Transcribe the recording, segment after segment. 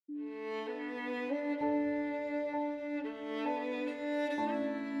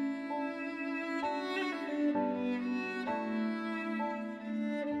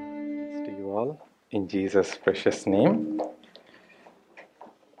in Jesus' precious name.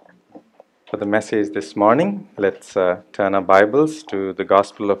 For the message this morning, let's turn our Bibles to the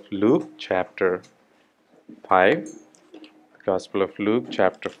Gospel of Luke, chapter 5. The Gospel of Luke,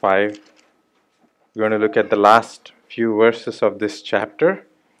 chapter 5. We're going to look at the last few verses of this chapter.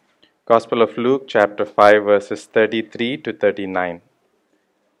 Gospel of Luke, chapter 5, verses 33 to 39.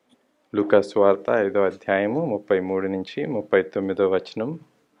 లూకాసు వార్త 5వ అధ్యాయము 33 నుంచి 39వ వచనం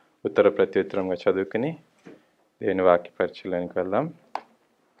ఉత్తర ప్రత్యుత్తరంగా చదువుకుని దేవుని వాక్య పరిచయానికి వెళ్దాం.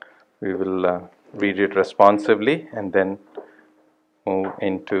 We will read it responsively and then move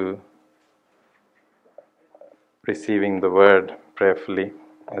into receiving the word prayerfully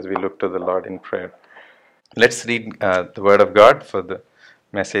as we look to the Lord in prayer. Let's read the word of God for the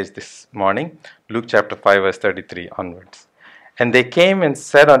message this morning. Luke chapter 5 verse 33 onwards. And they came and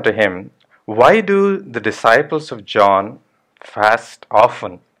said unto him, Why do the disciples of John fast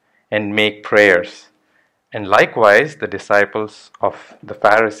often and make prayers, and likewise the disciples of the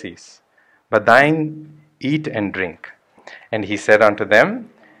Pharisees, but thine eat and drink? And he said unto them,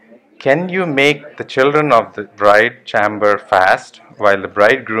 Can you make the children of the bride chamber fast while the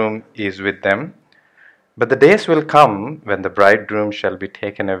bridegroom is with them? But the days will come when the bridegroom shall be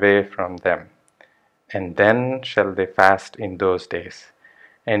taken away from them, and then shall they fast in those days.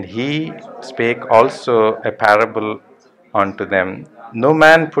 And he spake also a parable unto them. No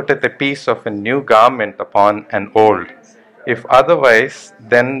man putteth a piece of a new garment upon an old. If otherwise,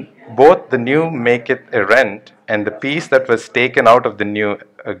 then both the new maketh a rent, and the piece that was taken out of the new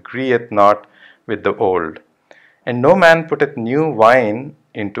agreeth not with the old. And no man putteth new wine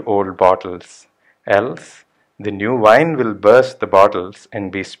into old bottles, else the new wine will burst the bottles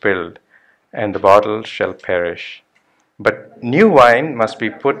and be spilled, and the bottles shall perish. But new wine must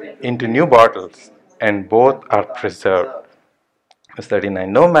be put into new bottles, and both are preserved. Verse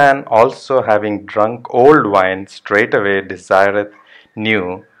 39. No man also having drunk old wine straightway desireth new,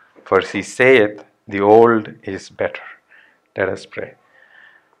 for he saith, The old is better. Let us pray.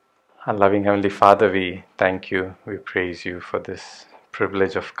 Our loving Heavenly Father, we thank you, we praise you for this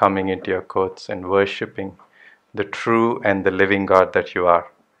privilege of coming into your courts and worshipping the true and the living God that you are.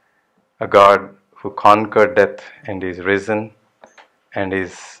 A God who conquered death and is risen and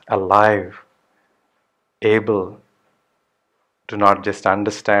is alive, able to not just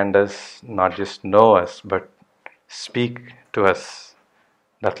understand us, not just know us, but speak to us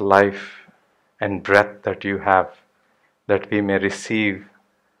that life and breath that you have, that we may receive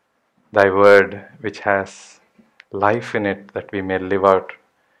thy word which has life in it, that we may live out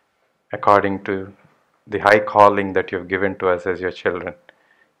according to the high calling that you have given to us as your children.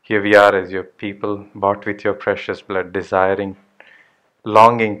 Here we are as your people, bought with your precious blood, desiring,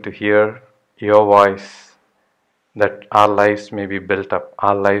 longing to hear your voice, that our lives may be built up,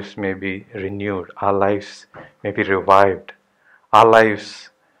 our lives may be renewed, our lives may be revived, our lives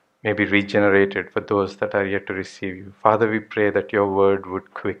may be regenerated for those that are yet to receive you. Father, we pray that your word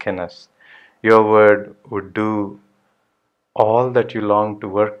would quicken us, your word would do all that you long to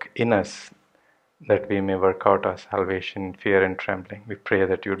work in us, that we may work out our salvation in fear and trembling. We pray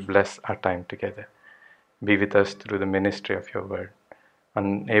that you would bless our time together. Be with us through the ministry of your word.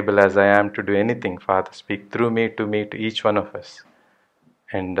 Unable as I am to do anything, Father, speak through me, to each one of us.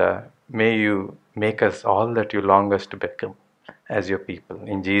 And may you make us all that you long us to become as your people.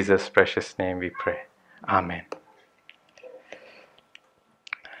 In Jesus' precious name we pray. Amen.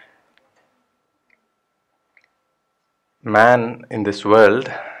 Man in this world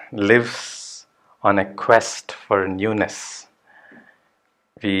lives on a quest for newness.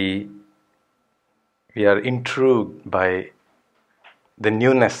 We are intrigued by the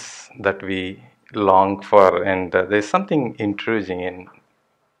newness that we long for, and there's something intriguing in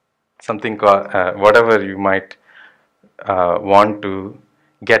something called whatever you might want to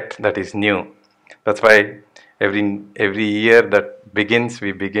get that is new. That's why every year that begins,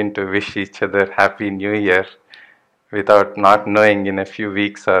 we begin to wish each other Happy New Year without not knowing in a few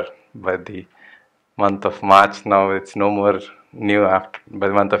weeks or by the month of March now it's no more new. After by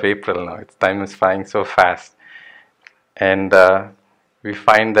the month of April now, its time is flying so fast, and we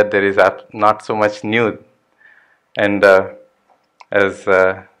find that there is not so much new, and as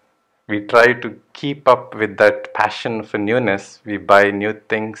we try to keep up with that passion for newness, we buy new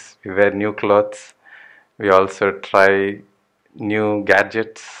things, we wear new clothes, we also try new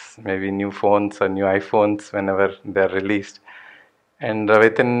gadgets, maybe new phones or new iPhones whenever they're released. And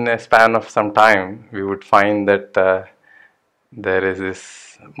within a span of some time, we would find that there is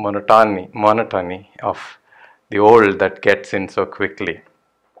this monotony of the old that gets in so quickly.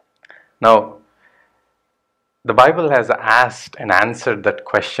 Now, The Bible has asked and answered that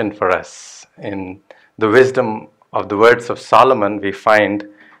question for us. In the wisdom of the words of Solomon, we find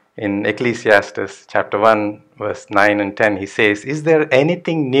in Ecclesiastes chapter 1, verse 9 and 10, he says, "Is there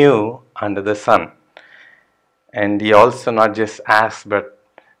anything new under the sun?" And he also not just asks, but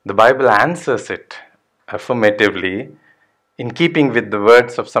the Bible answers it affirmatively, in keeping with the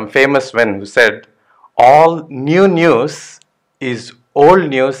words of some famous one who said, "All new news is old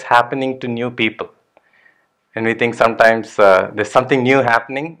news happening to new people." And we think sometimes there's something new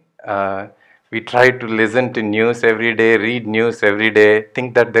happening. We try to listen to news every day, read news every day,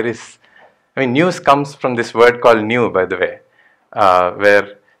 think that there is, news comes from this word called new, by the way,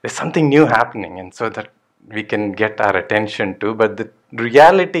 where there's something new happening, and so that we can get our attention to. But the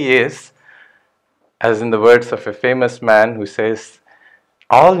reality is, as in the words of a famous man who says,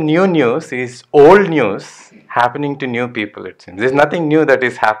 all new news is old news happening to new people, it seems. There's nothing new that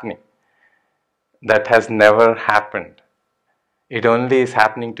is happening that has never happened. It only is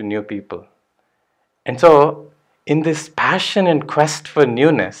happening to new people. And so, in this passion and quest for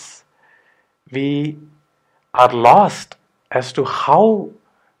newness, we are lost as to how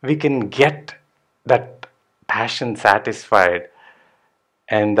we can get that passion satisfied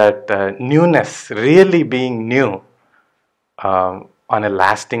and that newness really being new on a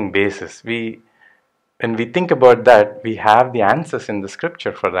lasting basis. When we think about that, we have the answers in the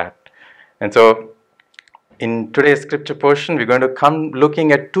scripture for that. And so, in today's scripture portion, we're going to come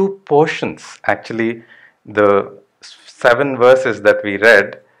looking at two portions. Actually, the 7 verses that we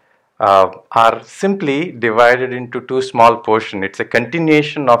read are simply divided into two small portions. It's a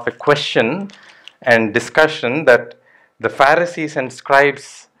continuation of a question and discussion that the Pharisees and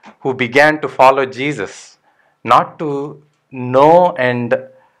scribes who began to follow Jesus, not to know and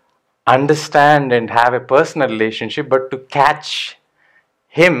understand and have a personal relationship, but to catch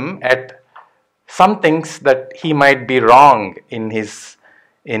him at some things that he might be wrong in his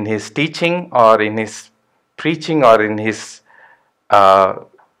teaching or in his preaching or in his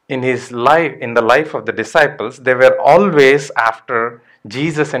life, in the life of the disciples. They were always after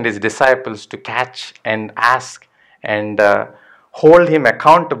Jesus and his disciples to catch and ask and hold him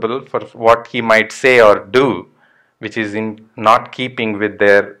accountable for what he might say or do, which is in not keeping with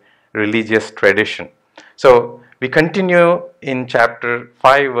their religious tradition. So we continue in chapter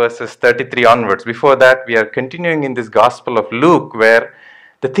 5 verses 33 onwards. Before that, we are continuing in this Gospel of Luke, where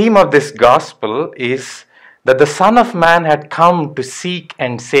the theme of this Gospel is that the Son of Man had come to seek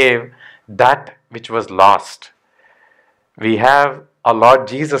and save that which was lost. We have our Lord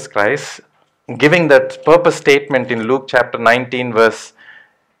Jesus Christ giving that purpose statement in Luke chapter 19 verse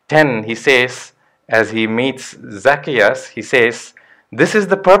 10. He says, as he meets Zacchaeus, he says, "This is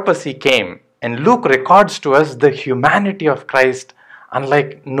the purpose he came." And Luke records to us the humanity of Christ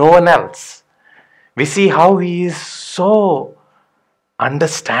unlike no one else. We see how he is so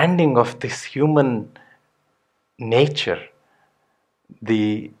understanding of this human nature,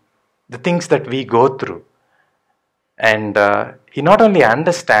 the things that we go through. And he not only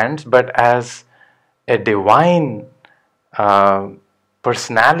understands, but as a divine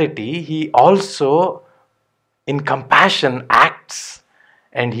personality, he also in compassion acts,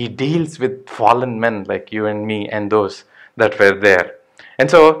 and he deals with fallen men like you and me and those that were there. And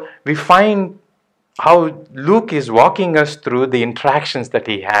so we find how Luke is walking us through the interactions that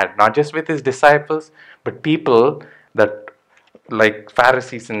he had, not just with his disciples, but people that like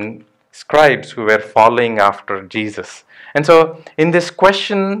Pharisees and scribes who were following after Jesus. And so in this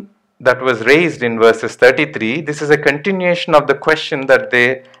question that was raised in verses 33, this is a continuation of the question that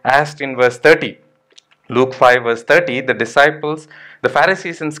they asked in verse 30. Luke 5 verse 30, the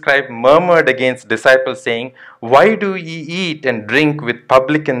Pharisees and scribes murmured against disciples, saying, "Why do ye eat and drink with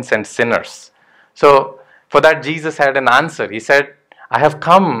publicans and sinners?" So for that Jesus had an answer. He said, "I have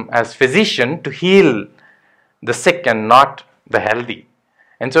come as physician to heal the sick and not the healthy."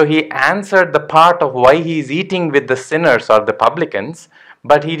 And so he answered the part of why he is eating with the sinners or the publicans,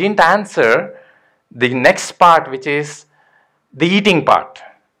 but he didn't answer the next part, which is the eating part.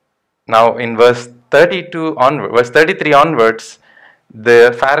 Now in verse 33 onwards,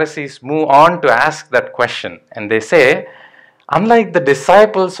 the Pharisees move on to ask that question, and they say, unlike the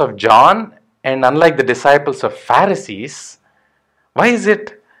disciples of John and unlike the disciples of Pharisees, why is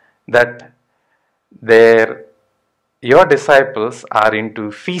it that your disciples are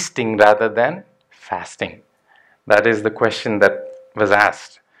into feasting rather than fasting? That is the question that was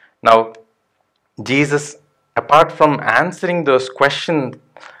asked. Now, Jesus, apart from answering those questions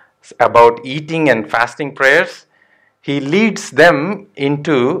about eating and fasting prayers, he leads them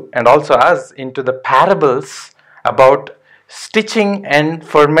into, and also us, into the parables about stitching and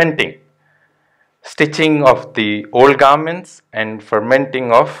fermenting. stitching of the old garments and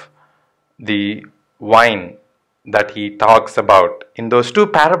fermenting of the wine that he talks about. In those two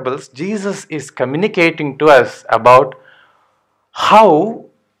parables, Jesus is communicating to us about how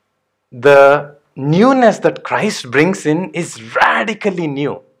the newness that Christ brings in is radically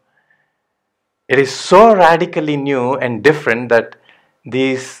new. It is so radically new and different that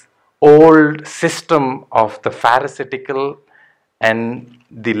this old system of the Pharisaical and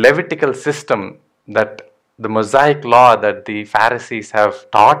the Levitical system, that the Mosaic law that the Pharisees have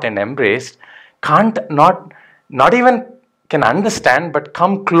taught and embraced, can't not even can understand, but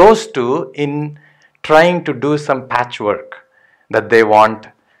come close to in trying to do some patchwork that they want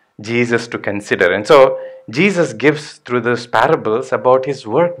Jesus to consider. And so Jesus gives through those parables about his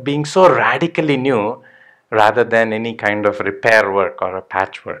work being so radically new rather than any kind of repair work or a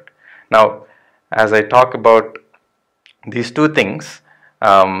patchwork. Now, as I talk about these two things,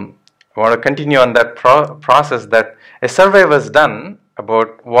 I want to continue on that process, that a survey was done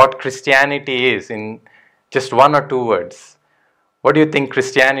about what Christianity is in just one or two words. What do you think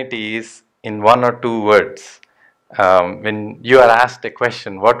Christianity is in one or two words? When you are asked a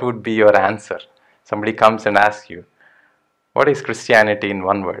question, what would be your answer? Somebody comes and asks you, what is Christianity in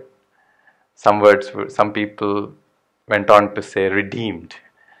one word? Some people went on to say redeemed.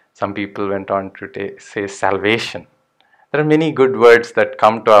 Some people went on to say salvation. There are many good words that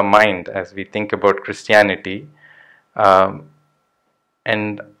come to our mind as we think about Christianity.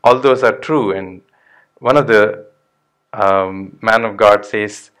 And all those are true. And one of the man of God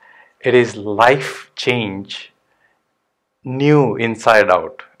says, it is life change, new inside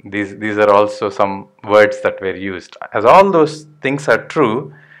out. These are also some words that were used. As all those things are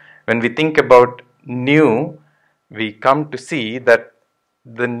true, when we think about new, we come to see that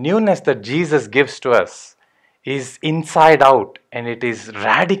the newness that Jesus gives to us is inside out, and it is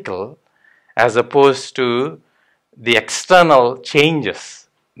radical as opposed to the external changes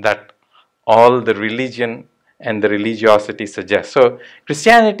that all the religion and the religiosity suggests. So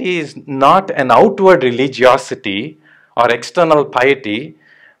Christianity is not an outward religiosity or external piety,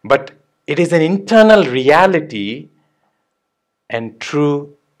 but it is an internal reality and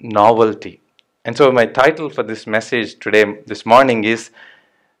true novelty. And so my title for this message today, this morning, is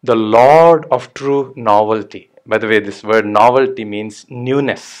The Lord of True Novelty. By the way, this word novelty means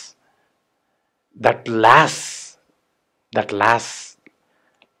newness that lasts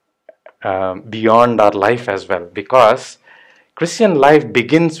beyond our life as well, because Christian life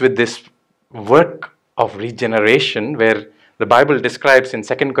begins with this work of regeneration, where the Bible describes in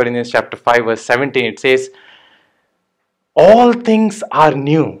 2 Corinthians chapter 5 verse 17, it says, all things are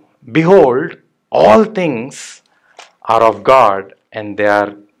new. Behold, all things are of God, and they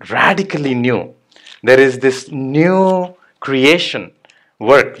are radically new. There is this new creation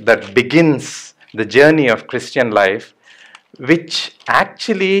work that begins the journey of Christian life, which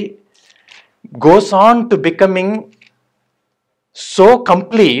actually goes on to becoming so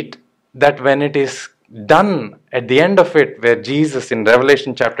complete that when it is done at the end of it, where Jesus in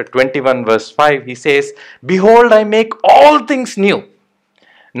Revelation chapter 21 verse 5, he says, behold, I make all things new.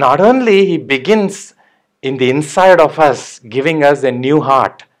 Not only he begins in the inside of us, giving us a new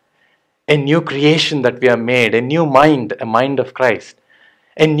heart, a new creation that we are made, a new mind, a mind of Christ,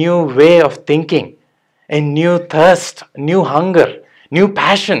 a new way of thinking, a new thirst, new hunger, new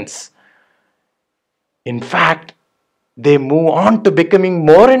passions. In fact, they move on to becoming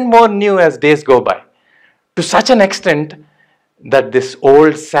more and more new as days go by, to such an extent that this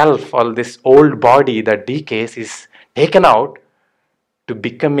old self or this old body that decays is taken out to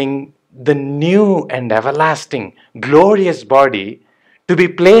becoming the new and everlasting, glorious body, to be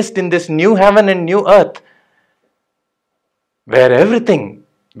placed in this new heaven and new earth,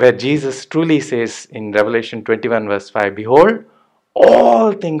 where Jesus truly says in Revelation 21 verse 5, behold,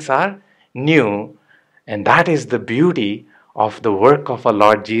 all things are new. And that is the beauty of the work of our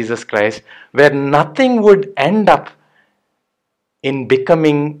Lord Jesus Christ, where nothing would end up in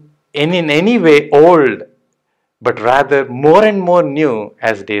becoming in any way old, but rather more and more new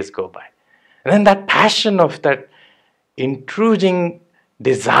as days go by. And then that passion of that intruding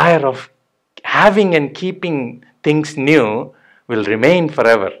desire of having and keeping things new will remain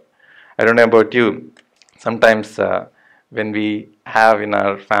forever. I don't know about you, sometimes when we have in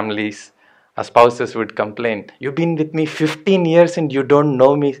our families, our spouses would complain, you've been with me 15 years and you don't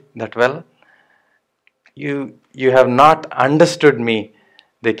know me that well. You have not understood me.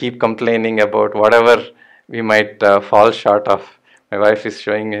 They keep complaining about whatever we might fall short of. My wife is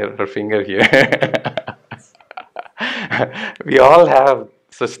showing her finger here. We all have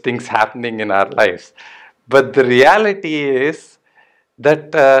such things happening in our lives. But the reality is,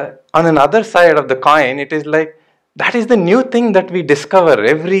 that on another side of the coin, it is like that is the new thing that we discover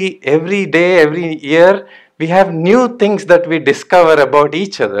every day, every year. We have new things that we discover about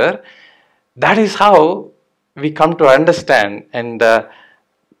each other. That is how we come to understand. And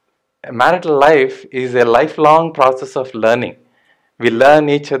marital life is a lifelong process of learning. We learn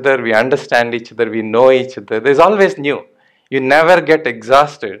each other, we understand each other, we know each other. There's always new. You never get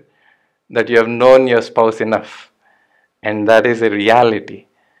exhausted that you have known your spouse enough. And that is a reality.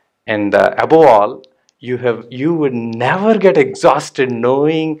 And above all, you would never get exhausted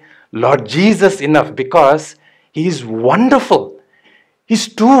knowing Lord Jesus enough, because He is wonderful.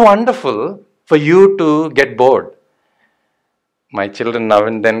 He's too wonderful for you to get bored. My children now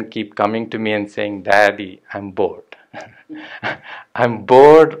and then keep coming to me and saying, Daddy, I'm bored. I'm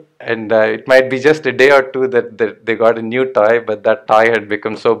bored, and it might be just a day or two that they got a new toy, but that toy had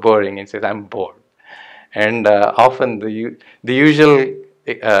become so boring, and says, I'm bored. And often the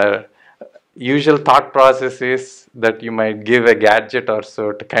usual thought process is that you might give a gadget or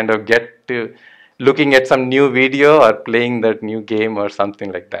so to kind of get to looking at some new video or playing that new game or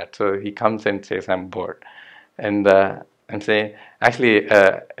something like that. So he comes and says, I'm bored. And I'm saying, actually,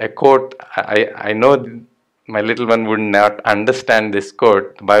 a quote, I know my little one would not understand this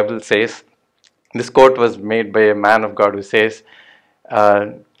quote. The Bible says, this quote was made by a man of God who says,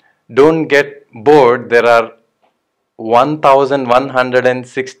 don't get bored. There are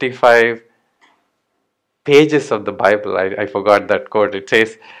 1,165 pages of the Bible. I forgot that quote. It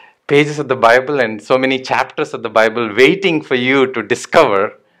says, pages of the Bible and so many chapters of the Bible waiting for you to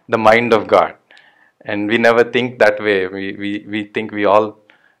discover the mind of God. And we never think that way. We think we all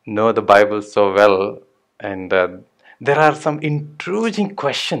know the Bible so well. And there are some intriguing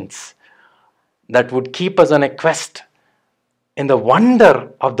questions that would keep us on a quest. And the wonder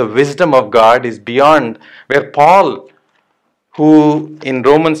of the wisdom of God is beyond, where Paul, who in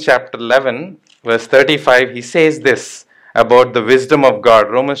Romans chapter 11, verse 35, he says this about the wisdom of God.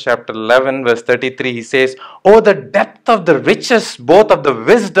 Romans chapter 11, verse 33, he says, oh, the depth of the riches, both of the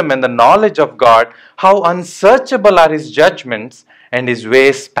wisdom and the knowledge of God, how unsearchable are His judgments and His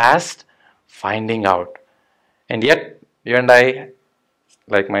ways past finding out. And yet, you and I,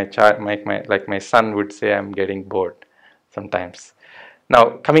 like my son would say, I'm getting bored sometimes.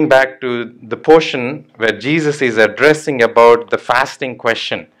 Now, coming back to the portion where Jesus is addressing about the fasting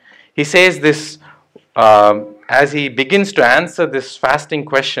question, He says this, as He begins to answer this fasting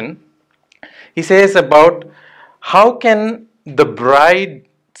question, He says about how can the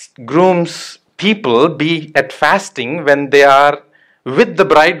bridegroom's people be at fasting when they are with the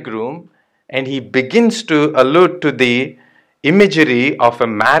bridegroom, and He begins to allude to the imagery of a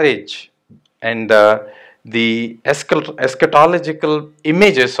marriage and the eschatological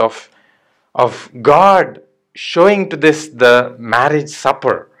images of God showing to this the marriage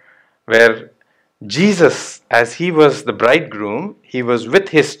supper, where Jesus, as He was the bridegroom, He was with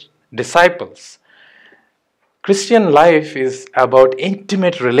His disciples. Christian life is about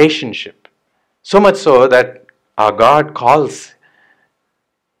intimate relationship, so much so that our God calls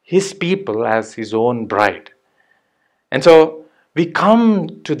His people as His own bride. And so we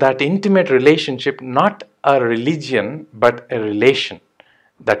come to that intimate relationship, not a religion, but a relation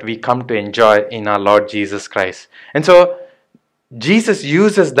that we come to enjoy in our Lord Jesus Christ. And so Jesus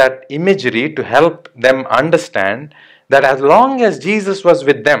uses that imagery to help them understand that as long as Jesus was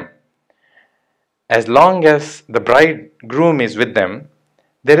with them, as long as the bridegroom is with them,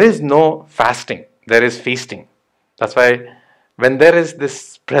 there is no fasting, there is feasting. That's why when there is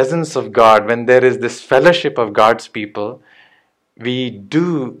this presence of God, when there is this fellowship of God's people, we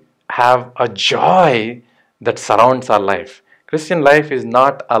do have a joy that surrounds our life. Christian life is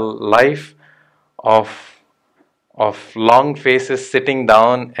not a life of long faces sitting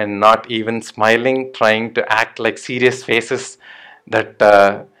down and not even smiling, trying to act like serious faces,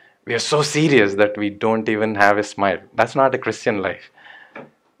 that we are so serious that we don't even have a smile. That's not a Christian life.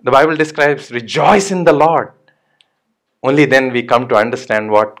 The Bible describes rejoice in the Lord. Only then we come to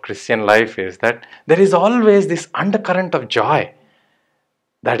understand what Christian life is, that there is always this undercurrent of joy.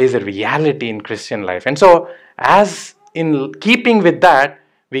 That is a reality in Christian life. And so, as in keeping with that,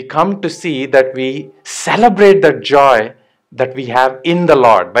 we come to see that we celebrate the joy that we have in the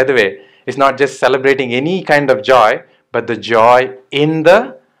Lord. By the way, it's not just celebrating any kind of joy, but the joy in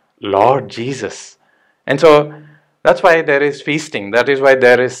the Lord Jesus. And so, that's why there is feasting. That is why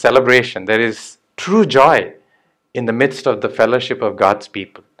there is celebration. There is true joy in the midst of the fellowship of God's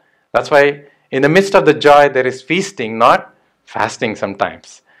people. That's why in the midst of the joy, there is feasting, not fasting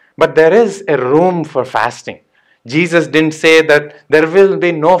sometimes. But there is a room for fasting. Jesus didn't say that there will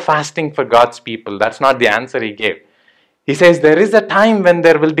be no fasting for God's people. That's not the answer He gave. He says, there is a time when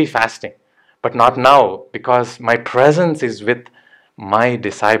there will be fasting, but not now, because my presence is with my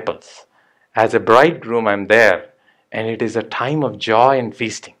disciples. As a bridegroom, I'm there, and it is a time of joy and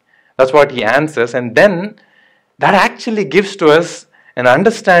feasting. That's what he answers. And then that actually gives to us an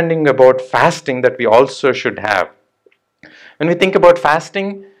understanding about fasting that we also should have. When we think about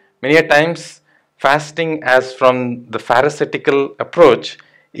fasting, many a times fasting as from the Pharisaical approach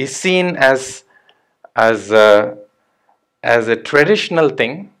is seen as a traditional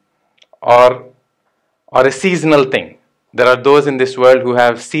thing or a seasonal thing. There are those in this world who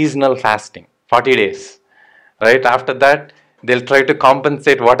have seasonal fasting, 40 days. Right? After that, they'll try to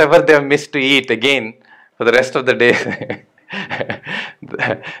compensate whatever they have missed to eat again for the rest of the day.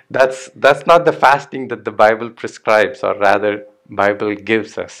 That's not the fasting that the Bible prescribes, or rather Bible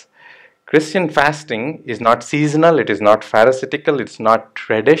gives us. Christian fasting is not seasonal, it is not pharisaical, it's not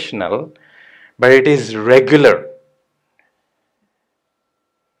traditional, but it is regular.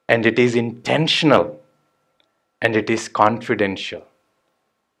 And it is intentional. And it is confidential.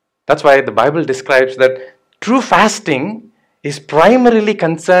 That's why the Bible describes that true fasting is primarily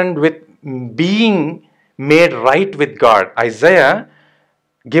concerned with being made right with God. Isaiah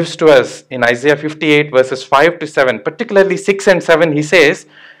gives to us in Isaiah 58 verses 5 to 7, particularly 6 and 7, he says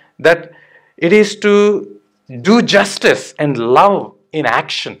that it is to do justice and love in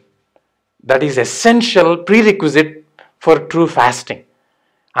action that is essential prerequisite for true fasting.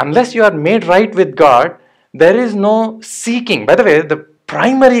 Unless you are made right with God, there is no seeking. By the way, the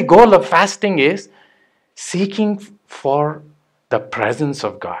primary goal of fasting is seeking for the presence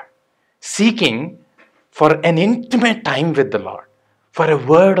of God, seeking for an intimate time with the Lord, for a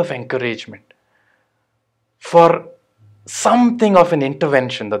word of encouragement, for something of an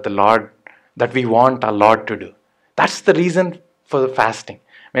intervention that we want our Lord to do. That's the reason for the fasting.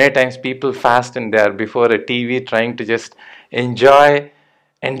 Many times people fast and they are before a TV trying to just enjoy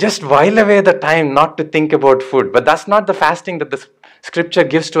and just while away the time, not to think about food. But that's not the fasting that the scripture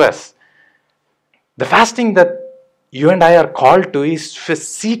gives to us. The fasting that you and I are called to is for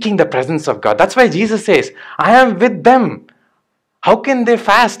seeking the presence of God. That's why Jesus says, I am with them. How can they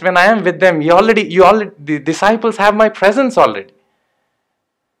fast when I am with them? The disciples have my presence already.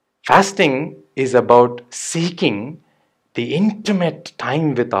 Fasting is about seeking the intimate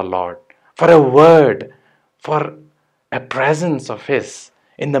time with our Lord, for a word, for a presence of His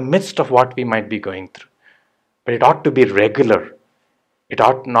in the midst of what we might be going through. But it ought to be regular. It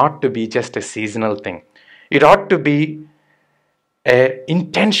ought not to be just a seasonal thing. It ought to be an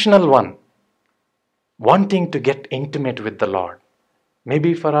intentional one, wanting to get intimate with the Lord.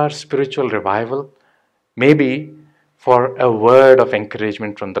 Maybe for our spiritual revival, maybe for a word of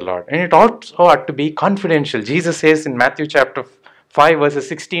encouragement from the Lord. And it also ought to be confidential. Jesus says in Matthew chapter 5 verses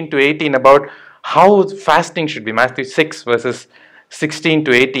 16 to 18 about how fasting should be. Matthew 6 verses 16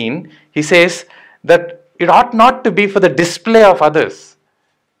 to 18, he says that it ought not to be for the display of others.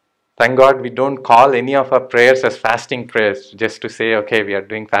 Thank God we don't call any of our prayers as fasting prayers just to say, okay, we are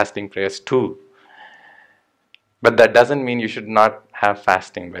doing fasting prayers too. But that doesn't mean you should not have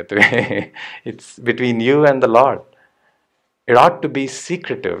fasting, by the way. It's between you and the Lord. It ought to be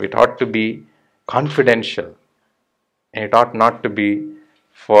secretive. It ought to be confidential. And it ought not to be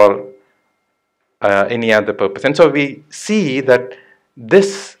for any other purpose. And so we see that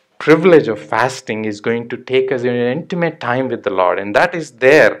this privilege of fasting is going to take us in an intimate time with the Lord. And that is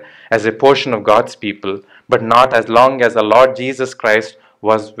there as a portion of God's people, but not as long as the Lord Jesus Christ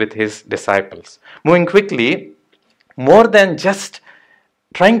was with His disciples. Moving quickly, more than just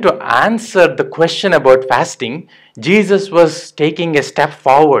trying to answer the question about fasting, Jesus was taking a step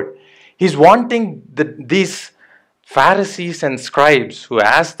forward. He's wanting these Pharisees and scribes who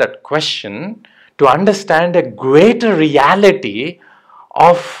asked that question to understand a greater reality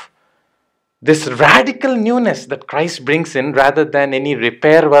of this radical newness that Christ brings in rather than any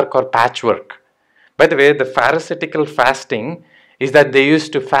repair work or patchwork. By the way, the Pharisaical fasting is that they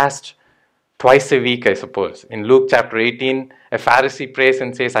used to fast twice a week, I suppose. In Luke chapter 18, a Pharisee prays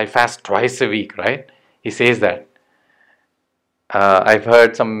and says, I fast twice a week, right? He says that. I've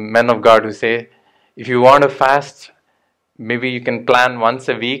heard some men of God who say, if you want to fast, maybe you can plan once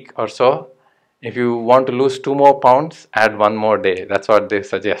a week or so. If you want to lose 2 more pounds, add 1 more day. That's what they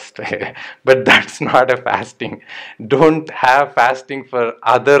suggest. But that's not a fasting. Don't have fasting for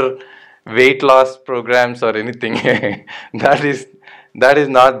other weight loss programs or anything. That is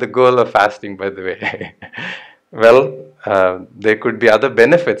not the goal of fasting, by the way. Well, there could be other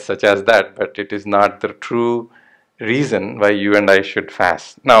benefits such as that, but it is not the true reason why you and I should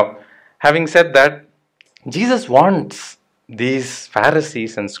fast. Now, having said that, Jesus wants these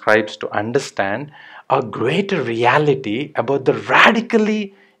Pharisees and scribes to understand a greater reality about the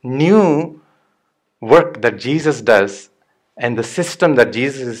radically new work that Jesus does and the system that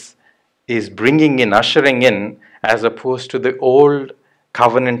Jesus is bringing in, ushering in, as opposed to the old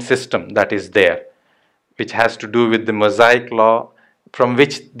covenant system that is there, which has to do with the Mosaic law, from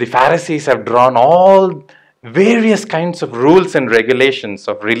which the Pharisees have drawn all various kinds of rules and regulations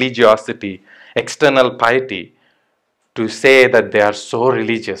of religiosity, external piety, to say that they are so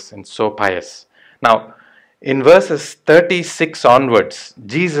religious and so pious. Now, in verses 36 onwards,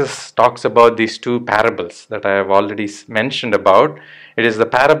 Jesus talks about these two parables that I have already mentioned about. It is the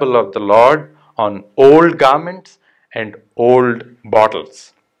parable of the Lord on old garments and old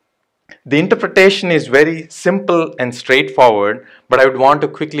bottles. The interpretation is very simple and straightforward, but I would want to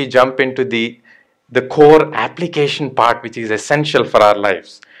quickly jump into the core application part, which is essential for our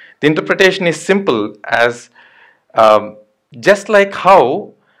lives. The interpretation is simple as just like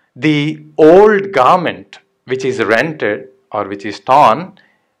how the old garment which is rented or which is torn,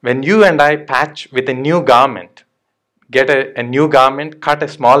 when you and I patch with a new garment, get a new garment, cut a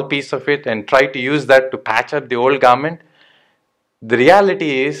small piece of it and try to use that to patch up the old garment, the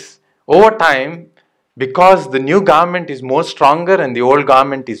reality is over time, because the new garment is more stronger and the old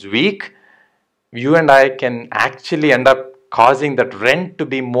garment is weak, you and I can actually end up causing that rent to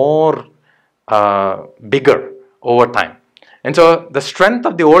be more bigger over time. And so the strength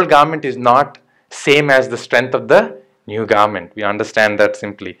of the old garment is not same as the strength of the new garment. We understand that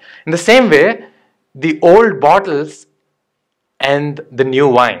simply. In the same way, the old bottles and the new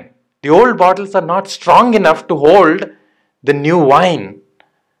wine. The old bottles are not strong enough to hold the new wine.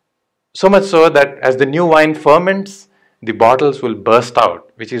 So much so that as the new wine ferments, the bottles will burst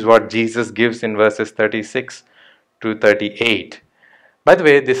out, which is what Jesus gives in verses 36 to 38. By the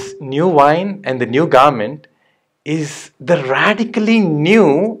way, this new wine and the new garment is the radically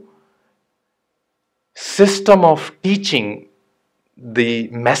new system of teaching the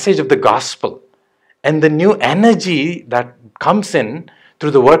message of the gospel and the new energy that comes in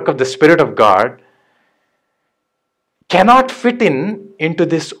through the work of the Spirit of God cannot fit into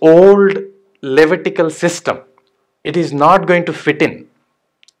this old Levitical system. It is not going to fit in.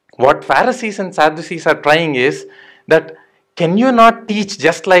 What Pharisees and Sadducees are trying is that, can you not teach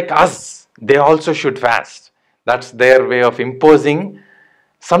just like us? They also should fast. That's their way of imposing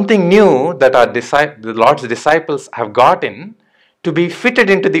something new that the Lord's disciples have gotten to be fitted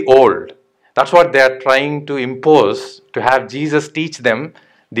into the old. That's what they are trying to impose, to have Jesus teach them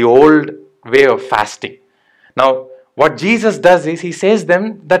the old way of fasting. Now, what Jesus does is he says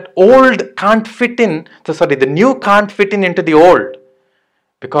them that old can't fit in, the new can't fit into the old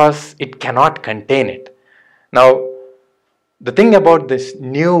because it cannot contain it. Now, the thing about this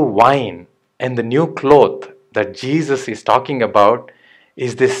new wine and the new cloth that Jesus is talking about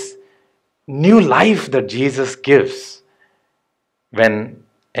is this new life that Jesus gives when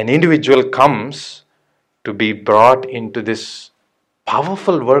an individual comes to be brought into this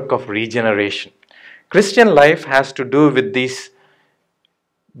powerful work of regeneration. Christian life has to do with these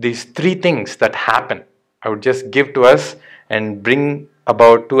three things that happen. I would just give to us and bring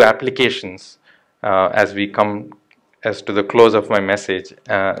about two applications as we come as to the close of my message.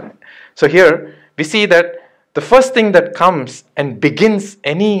 So here we see that the first thing that comes and begins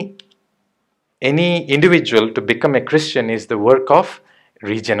any individual to become a Christian is the work of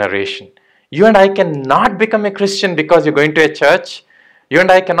regeneration. You and I cannot become a Christian because you're going to a church. You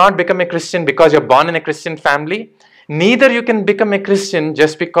and I cannot become a Christian because you're born in a Christian family. Neither you can become a Christian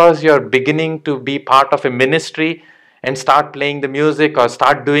just because you're beginning to be part of a ministry and start playing the music or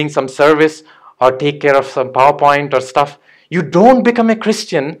start doing some service or take care of some PowerPoint or stuff. You don't become a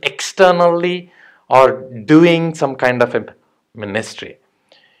Christian externally or doing some kind of a ministry.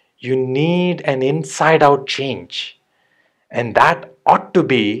 You need an inside-out change. And that ought to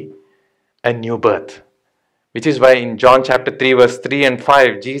be a new birth. Which is why in John chapter 3 verse 3 and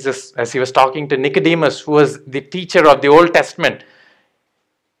 5, Jesus, as he was talking to Nicodemus, who was the teacher of the Old Testament,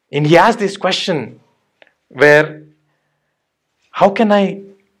 and he asked this question where, how can I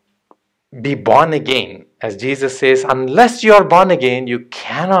be born again? As Jesus says, unless you are born again, you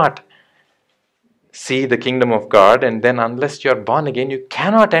cannot see the kingdom of God, and then unless you are born again, you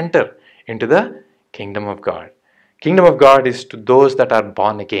cannot enter into the kingdom of God. Kingdom of God is to those that are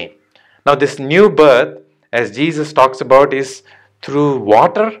born again. Now this new birth, as Jesus talks about, is through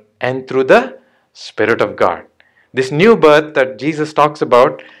water and through the Spirit of God. This new birth that Jesus talks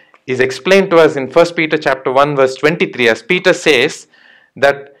about is explained to us in 1 Peter chapter 1 verse 23, as Peter says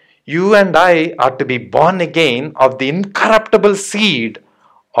that you and I are to be born again of the incorruptible seed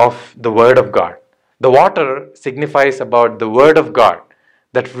of the Word of God. The water signifies about the Word of God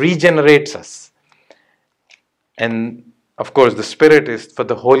that regenerates us. And of course, the Spirit is for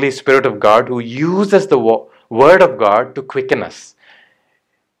the Holy Spirit of God who uses the Word of God to quicken us.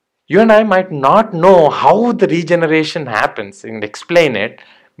 You and I might not know how the regeneration happens and explain it,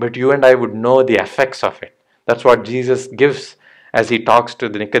 but you and I would know the effects of it. That's what Jesus gives as he talks to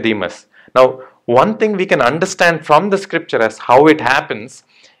the Nicodemus. Now, one thing we can understand from the scripture as how it happens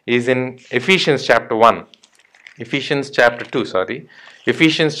is in Ephesians chapter 1. Ephesians chapter 2, sorry.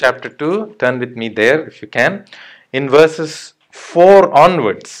 Ephesians chapter 2, turn with me there if you can. In verses 4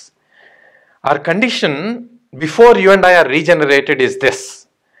 onwards, our condition before you and I are regenerated is this.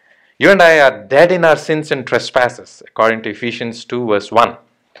 You and I are dead in our sins and trespasses, according to Ephesians 2 verse 1.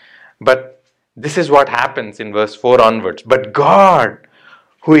 But this is what happens in verse 4 onwards. But God,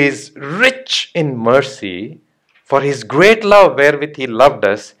 who is rich in mercy, for his great love wherewith he loved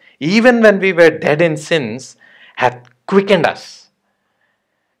us, even when we were dead in sins, hath quickened us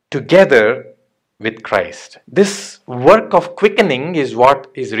together with Christ. This work of quickening is what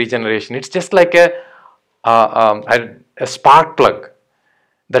is regeneration. It's just like a spark plug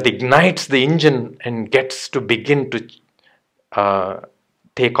that ignites the engine and gets to begin to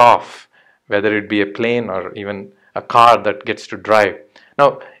take off, whether it be a plane or even a car that gets to drive.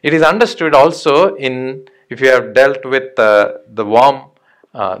 Now, it is understood also in, if you have dealt with the warm,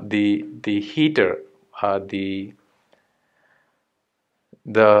 the heater,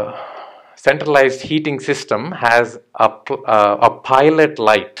 the centralized heating system has a pilot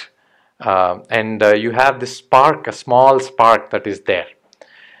light, and you have this spark, a small spark that is there.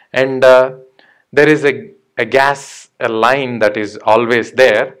 And there is a gas line that is always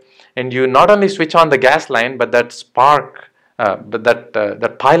there, and you not only switch on the gas line, but that spark,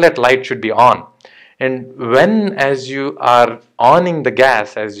 that pilot light should be on. And when, as you are oning the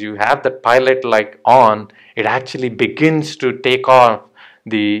gas, as you have the pilot light on, it actually begins to take off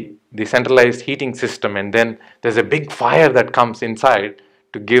the centralized heating system, and then there's a big fire that comes inside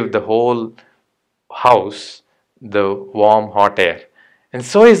to give the whole house the warm hot air. And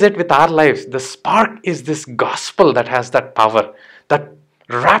so is it with our lives. The spark is this gospel that has that power, that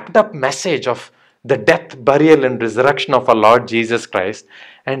wrapped up message of the death, burial and resurrection of our Lord Jesus Christ.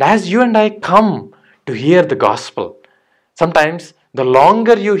 And as you and I come to hear the gospel, sometimes the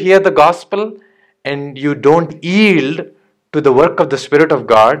longer you hear the gospel and you don't yield to the work of the Spirit of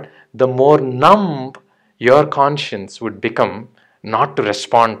God, the more numb your conscience would become not to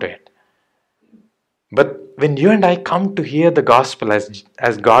respond to it. But when you and I come to hear the gospel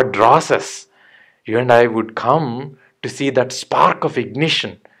as God draws us, you and I would come to see that spark of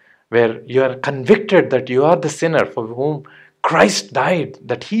ignition where you are convicted that you are the sinner for whom Christ died,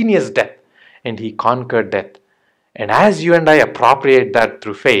 that heinous death, and he conquered death. And as you and I appropriate that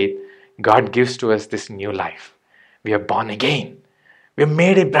through faith, God gives to us this new life. We are born again. We are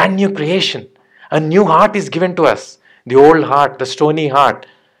made a brand new creation. A new heart is given to us. The old heart, the stony heart,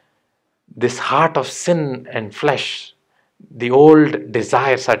 this heart of sin and flesh, the old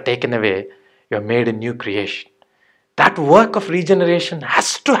desires are taken away. You are made a new creation. That work of regeneration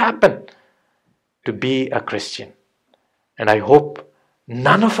has to happen to be a Christian. And I hope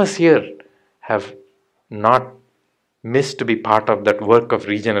none of us here have not missed to be part of that work of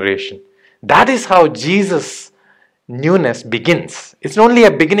regeneration. That is how Jesus' newness begins. It's only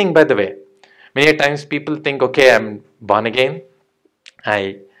a beginning, by the way. Many times people think, okay, I'm born again.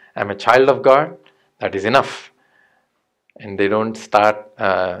 I'm a child of God. That is enough. And they don't start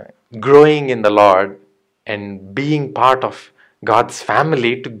growing in the Lord and being part of God's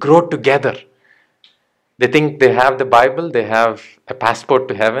family to grow together. They think they have the Bible, they have a passport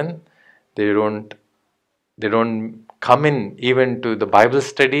to heaven. They don't come in even to the Bible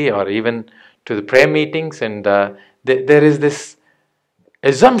study or even to the prayer meetings, and there is this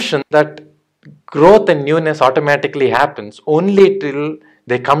assumption that growth and newness automatically happens only till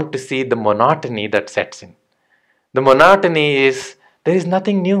they come to see the monotony that sets in. The monotony is, there is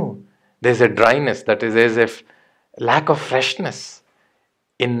nothing new. There's a dryness, that is as if lack of freshness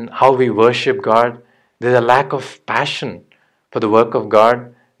in how we worship God. There's a lack of passion for the work of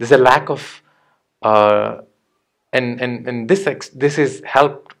God. There's a lack of and this is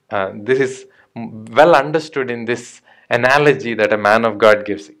helped. This is well understood in this analogy that a man of God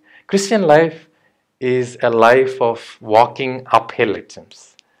gives. Christian life is a life of walking uphill, it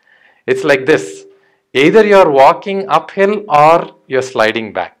seems. It's like this. Either you're walking uphill or you're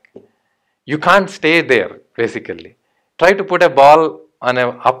sliding back. You can't stay there, basically. Try to put a ball on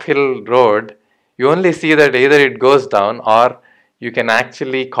an uphill road. You only see that either it goes down or you can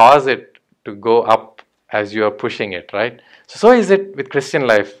actually cause it to go up as you are pushing it, right? So is it with Christian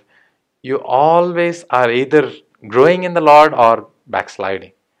life. You always are either growing in the Lord or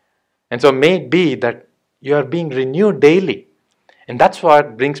backsliding. And so may it be that you are being renewed daily. And that's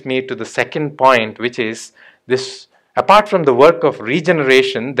what brings me to the second point, which is this: apart from the work of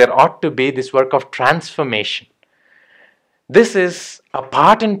regeneration, there ought to be this work of transformation. This is a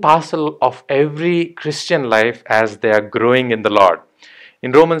part and parcel of every Christian life as they are growing in the Lord.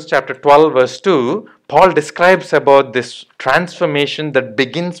 In Romans chapter 12 verse 2, Paul describes about this transformation that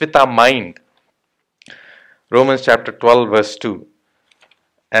begins with our mind. Romans chapter 12 verse 2.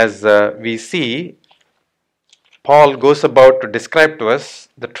 As we see, Paul goes about to describe to us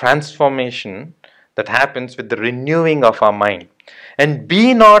the transformation that happens with the renewing of our mind. And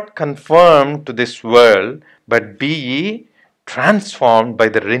be not conformed to this world, but be ye transformed by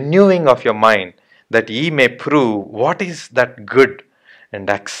the renewing of your mind, that ye may prove what is that good and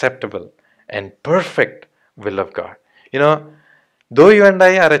acceptable and perfect will of God. Though you and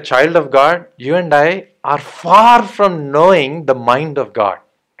I are a child of God, you and I are far from knowing the mind of God.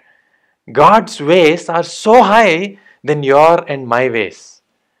 God's ways are so high than your and my ways.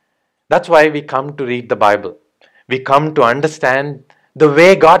 That's why we come to read the Bible. We come to understand the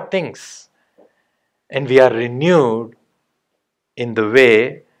way God thinks. And we are renewed in the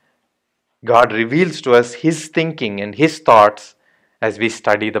way God reveals to us His thinking and His thoughts as we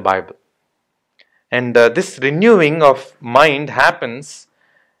study the Bible. And this renewing of mind happens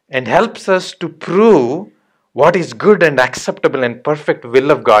and helps us to prove what is good and acceptable and perfect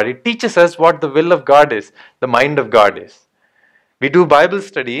will of God. It teaches us what the will of God is, the mind of God is. We do Bible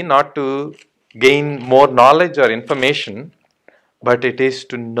study not to gain more knowledge or information, but it is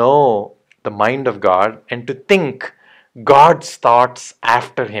to know the mind of God and to think God's thoughts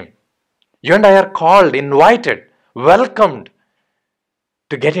after Him. You and I are called, invited, welcomed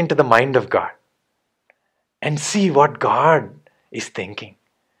to get into the mind of God and see what God is thinking.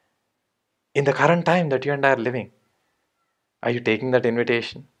 In the current time that you and I are living, are you taking that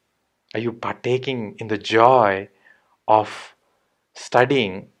invitation? Are you partaking in the joy of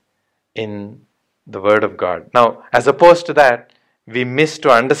studying in the Word of God? Now, as opposed to that, we miss to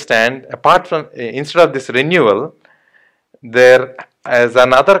understand, instead of this renewal, there is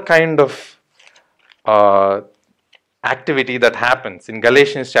another kind of activity that happens. In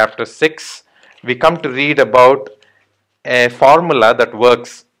Galatians chapter 6, we come to read about a formula that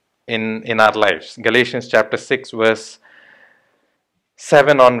works in our lives. Galatians chapter 6 verse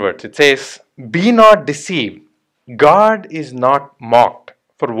 7 onwards. It says, "Be not deceived, God is not mocked.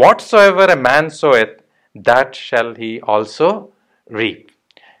 For whatsoever a man soweth, that shall he also reap."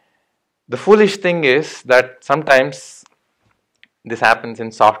 The foolish thing is that sometimes this happens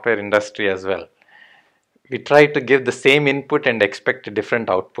in software industry as well. We try to give the same input and expect a different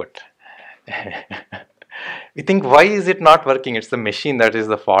output. We think, why is it not working? It's the machine that is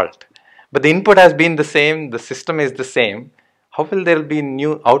the fault. But the input has been the same, the system is the same. How will there be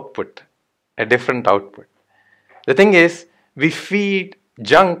new output, a different output? The thing is, we feed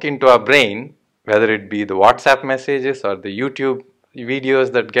junk into our brain, whether it be the WhatsApp messages or the YouTube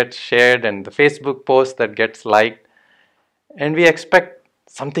videos that get shared and the Facebook post that gets liked, and we expect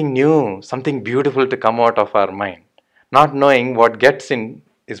something new, something beautiful to come out of our mind, not knowing what gets in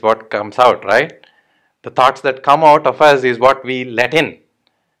is what comes out, right? The thoughts that come out of us is what we let in.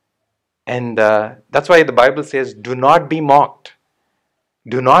 And that's why the Bible says, do not be mocked.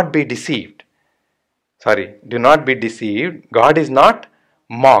 Do not be deceived. Do not be deceived. God is not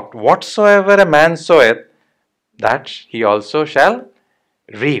mocked. Whatsoever a man soweth, that he also shall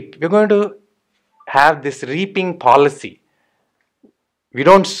reap. We're going to have this reaping policy. We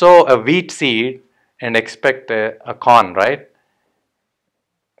don't sow a wheat seed and expect a corn, right?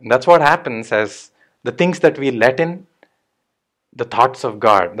 And that's what happens as the things that we let in, the thoughts of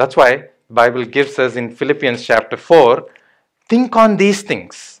God. That's why the Bible gives us in Philippians chapter 4, think on these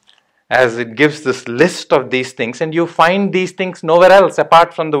things, as it gives this list of these things, and you find these things nowhere else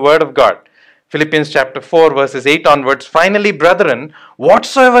apart from the Word of God. Philippians chapter 4 verses 8 onwards, "Finally, brethren,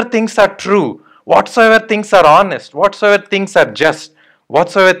 whatsoever things are true, whatsoever things are honest, whatsoever things are just,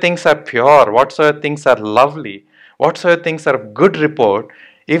 whatsoever things are pure, whatsoever things are lovely, whatsoever things are of good report,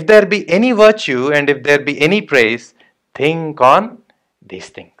 if there be any virtue and if there be any praise, think on these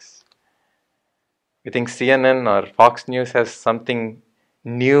things." You think CNN or Fox News has something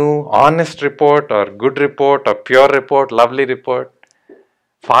new, honest report or good report or pure report, lovely report?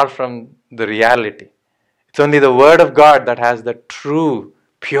 Far from the reality. It's only the Word of God that has the true,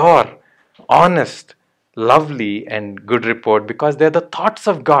 pure, honest, lovely and good report, because they're the thoughts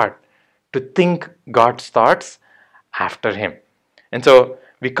of God, to think God's thoughts after Him. And so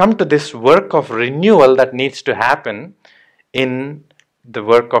we come to this work of renewal that needs to happen in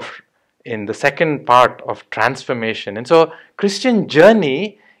the second part of transformation. And so Christian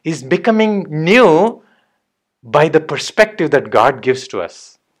journey is becoming new by the perspective that God gives to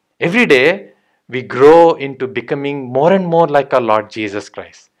us. Every day, we grow into becoming more and more like our Lord Jesus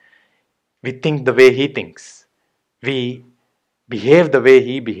Christ. We think the way He thinks. We behave the way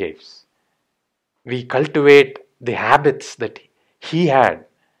He behaves. We cultivate the habits that He had.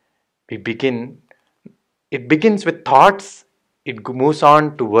 It begins with thoughts, it moves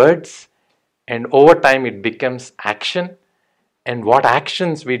on to words, and over time it becomes action. And what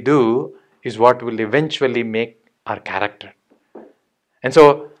actions we do is what will eventually make our character. And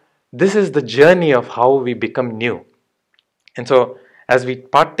so this is the journey of how we become new. And so as we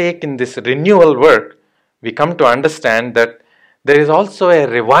partake in this renewal work, we come to understand that there is also a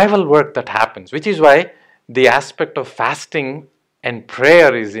revival work that happens, which is why the aspect of fasting and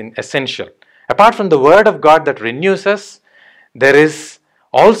prayer is essential. Apart from the Word of God that renews us, there is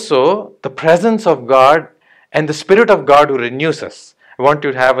also the presence of God and the Spirit of God who renews us. I want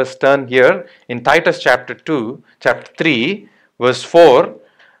you to have us turn here in Titus chapter 3, verse 4.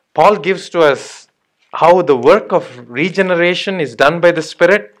 Paul gives to us how the work of regeneration is done by the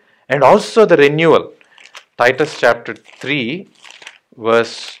Spirit and also the renewal. Titus chapter 3,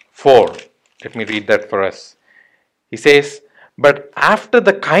 verse 4. Let me read that for us. He says, "But after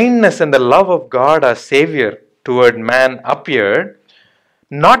the kindness and the love of God our Savior toward man appeared,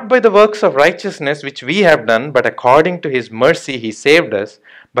 not by the works of righteousness which we have done, but according to His mercy He saved us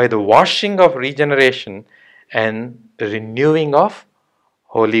by the washing of regeneration and the renewing of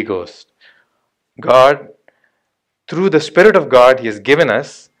Holy Ghost." God, through the Spirit of God He has given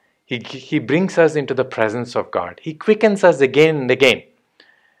us, He brings us into the presence of God. He quickens us again and again.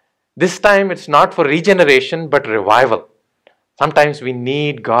 This time it's not for regeneration but revival. Sometimes we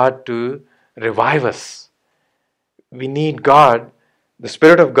need God to revive us. We need God, the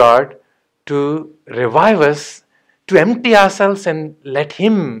Spirit of God, to revive us, to empty ourselves and let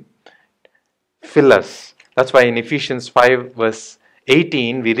Him fill us. That's why in Ephesians 5 verse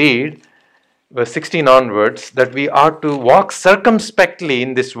 18 we read, verse 16 onwards, that we are to walk circumspectly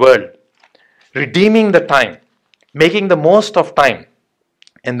in this world, redeeming the time, making the most of time.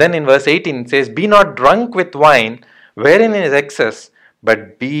 And then in verse 18 it says, "Be not drunk with wine, wherein is excess,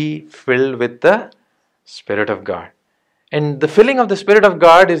 but be filled with the Spirit of God." And the filling of the Spirit of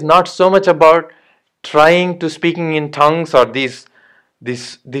God is not so much about trying to speaking in tongues or these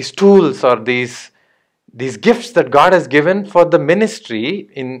tools or these gifts that God has given for the ministry,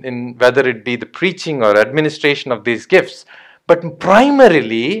 in whether it be the preaching or administration of these gifts. But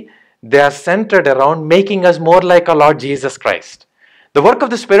primarily, they are centered around making us more like our Lord Jesus Christ. The work of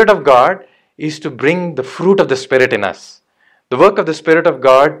the Spirit of God is to bring the fruit of the Spirit in us. The work of the Spirit of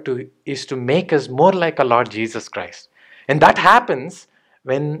God is to make us more like our Lord Jesus Christ. And that happens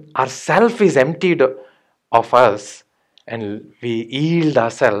when our self is emptied of us and we yield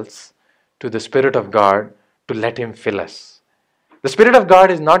ourselves to the Spirit of God to let Him fill us. The Spirit of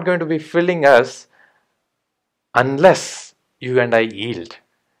God is not going to be filling us unless you and I yield.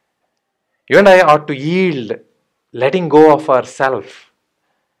 You and I ought to yield, letting go of ourself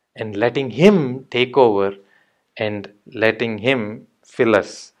and letting Him take over and letting Him fill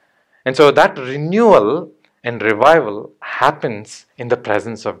us. And so that renewal and revival happens in the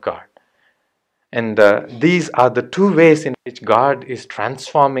presence of God. And these are the two ways in which God is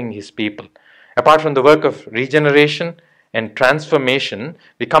transforming His people. Apart from the work of regeneration and transformation,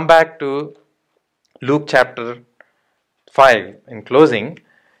 we come back to Luke chapter 5 in closing.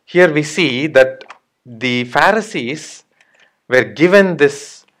 Here we see that the Pharisees were given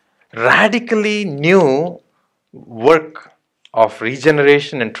this radically new work of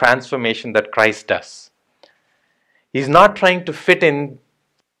regeneration and transformation that Christ does. He's not trying to fit in,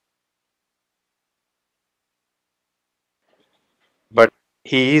 but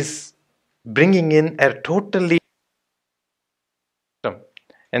He is bringing in a totally.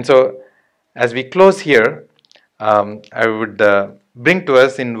 And so as we close here, I would bring to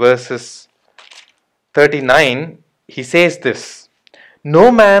us in verses 39, he says this, "No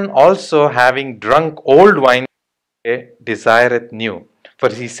man also having drunk old wine desireth new, for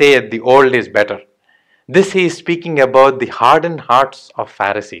he saith the old is better." This he is speaking about the hardened hearts of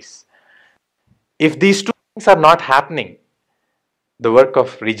Pharisees. If these two things are not happening, the work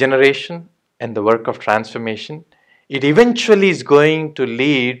of regeneration and the work of transformation, it eventually is going to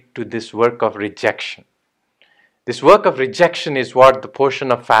lead to this work of rejection. This work of rejection is what the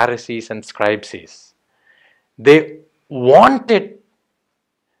portion of Pharisees and scribes is. They wanted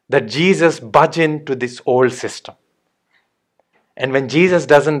that Jesus budge into this old system. And when Jesus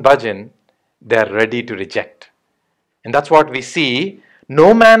doesn't budge in, they are ready to reject. And that's what we see.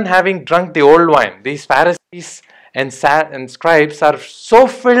 No man having drunk the old wine. These Pharisees and scribes are so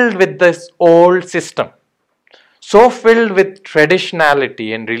filled with this old system. so filled with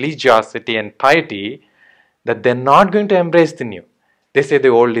traditionality and religiosity and piety that they're not going to embrace the new. They say the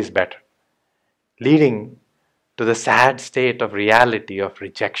old is better, leading to the sad state of reality of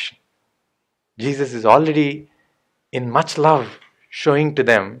rejection. Jesus is already in much love showing to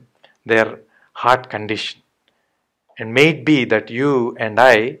them their heart condition. And may it be that you and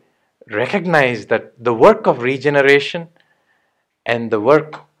I recognize that the work of regeneration and the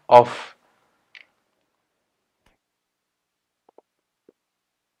work of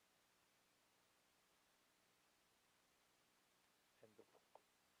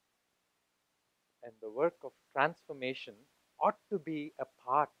transformation ought to be a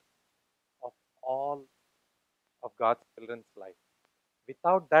part of all of God's children's life.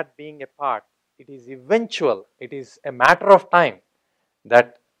 Without that being a part, it is eventual, it is a matter of time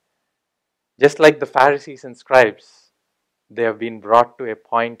that just like the Pharisees and scribes, they have been brought to a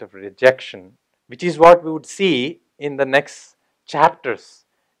point of rejection, which is what we would see in the next chapters.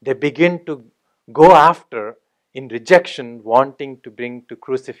 They begin to go after in rejection, wanting to bring to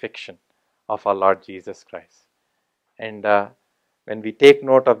crucifixion of our Lord Jesus Christ. And when we take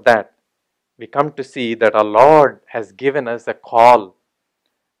note of that, we come to see that our Lord has given us a call,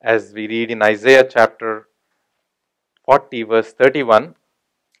 as we read in Isaiah chapter 40, verse 31.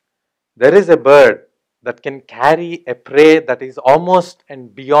 There is a bird that can carry a prey that is almost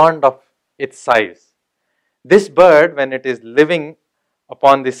and beyond of its size. This bird, when it is living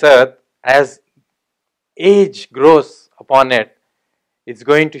upon this earth, as age grows upon it, it's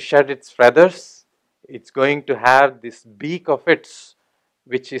going to shed its feathers. It's going to have this beak of its,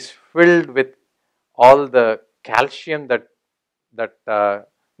 which is filled with all the calcium that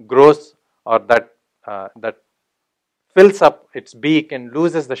grows, or that fills up its beak and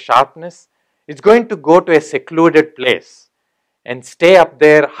loses the sharpness. It's going to go to a secluded place and stay up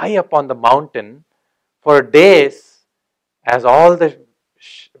there high up on the mountain for days as all the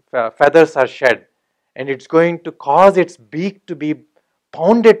feathers are shed, and it's going to cause its beak to be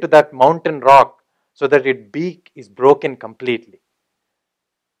pounded to that mountain rock so that its beak is broken completely.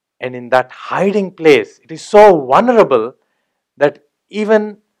 And in that hiding place, it is so vulnerable that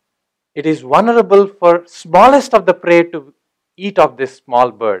even it is vulnerable for smallest of the prey to eat of this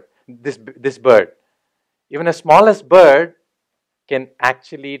small bird, this bird. Even a smallest bird can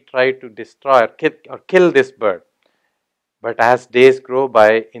actually try to destroy or kill this bird. But as days grow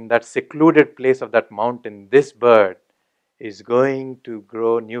by, in that secluded place of that mountain, this bird is going to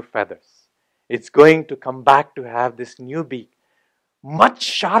grow new feathers. It's going to come back to have this new beak, much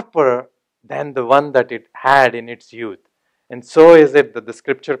sharper than the one that it had in its youth. And so is it that the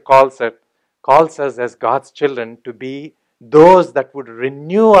scripture calls us as God's children to be those that would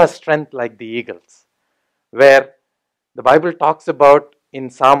renew our strength like the eagles. Where the Bible talks about in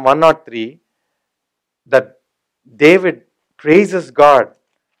Psalm 103 that David praises God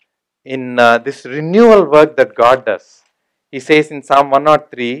in this renewal work that God does. He says in Psalm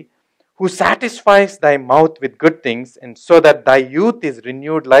 103, who satisfies thy mouth with good things, and so that thy youth is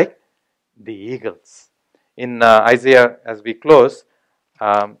renewed like the eagles. In Isaiah, as we close,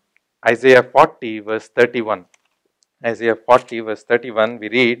 Isaiah 40, verse 31. Isaiah 40, verse 31, we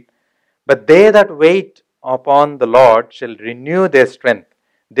read, but they that wait upon the Lord shall renew their strength.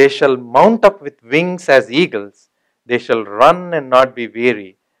 They shall mount up with wings as eagles. They shall run and not be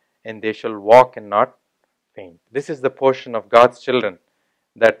weary, and they shall walk and not faint. This is the portion of God's children,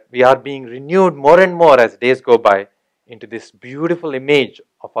 that we are being renewed more and more as days go by into this beautiful image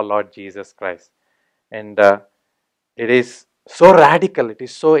of our Lord Jesus Christ. And it is so radical, it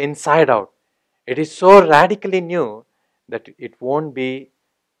is so inside out, it is so radically new that it won't be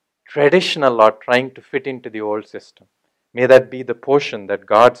traditional or trying to fit into the old system. May that be the portion that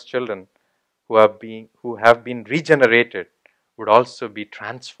God's children who have been regenerated would also be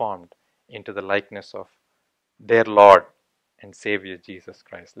transformed into the likeness of their Lord and Savior Jesus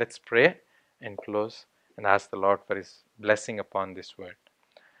Christ. Let's pray and close and ask the Lord for His blessing upon this word.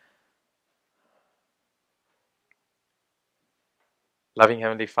 Loving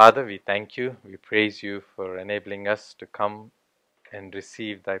Heavenly Father, we thank you, we praise you for enabling us to come and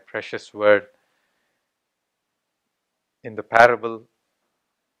receive thy precious word in the parable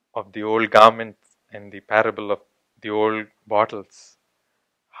of the old garments and the parable of the old bottles.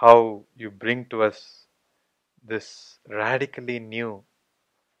 How you bring to us this radically new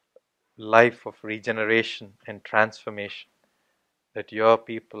life of regeneration and transformation that your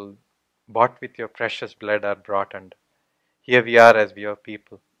people, bought with your precious blood, are brought under. Here we are as your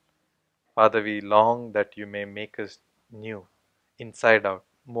people. Father, we long that you may make us new, inside out,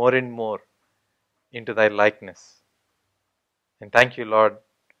 more and more into thy likeness. And thank you, Lord,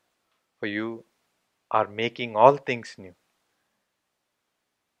 for you are making all things new.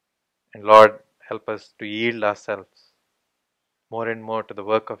 And Lord, help us to yield ourselves more and more to the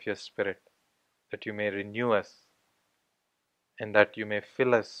work of your Spirit, that you may renew us and that you may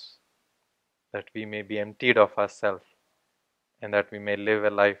fill us, that we may be emptied of ourselves and that we may live a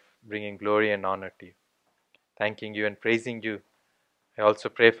life bringing glory and honor to you. Thanking you and praising you. I also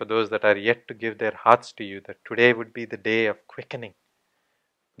pray for those that are yet to give their hearts to you, that today would be the day of quickening,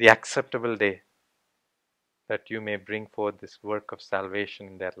 the acceptable day, that you may bring forth this work of salvation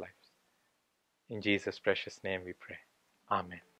in their lives. In Jesus' precious name we pray. Amen.